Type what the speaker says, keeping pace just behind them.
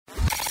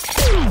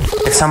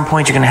some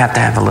point you're going to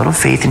have a little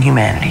faith in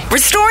humanity.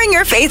 Restoring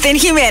your faith in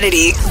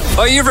humanity.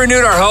 Oh, you've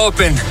renewed our hope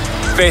and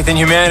faith in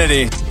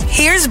humanity.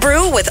 Here's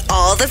Brew with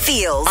all the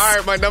feels. All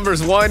right, my number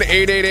is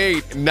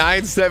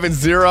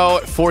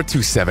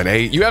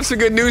 1-888-970-4278. You have some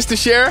good news to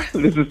share?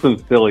 This is some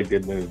silly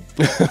good news.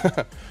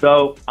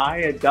 So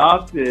I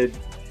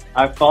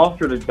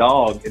fostered a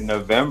dog in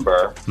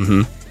November,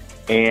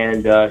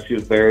 and she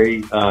had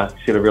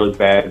a really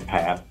bad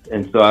past.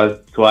 And so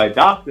I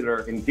adopted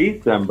her in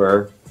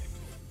December,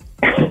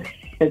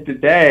 and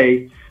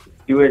today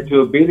she went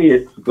to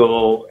obedience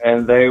school,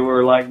 and they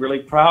were like really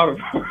proud of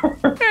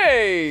her.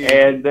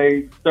 Hey! And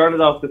they started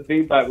off the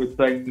feedback with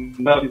saying,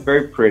 no, she's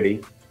very pretty.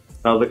 And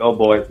I was like, oh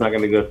boy, it's not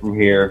going to go from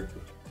here.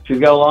 She's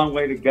got a long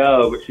way to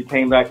go, but she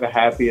came back the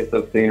happiest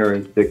I've seen her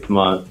in 6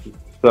 months.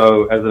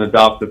 So as an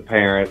adoptive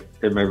parent,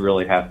 it made me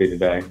really happy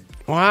today.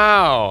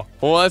 Wow.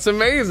 Well, that's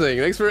amazing.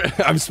 Thanks for.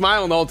 I'm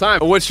smiling the whole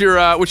time. What's your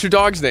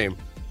dog's name?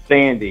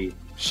 Sandy.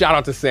 Shout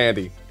out to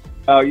Sandy.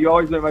 Oh, you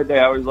always make my day.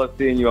 I always love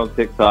seeing you on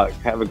TikTok.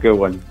 Have a good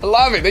one. I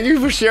love it. Thank you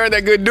for sharing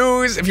that good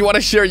news. If you want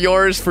to share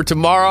yours for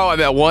tomorrow, I'm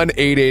at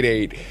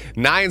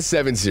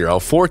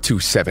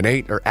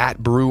 1-888-970-4278 or at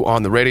Brew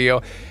on the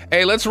radio.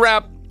 Hey, let's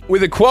wrap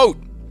with a quote.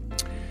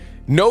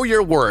 Know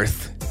your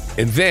worth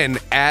and then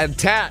add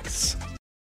tax.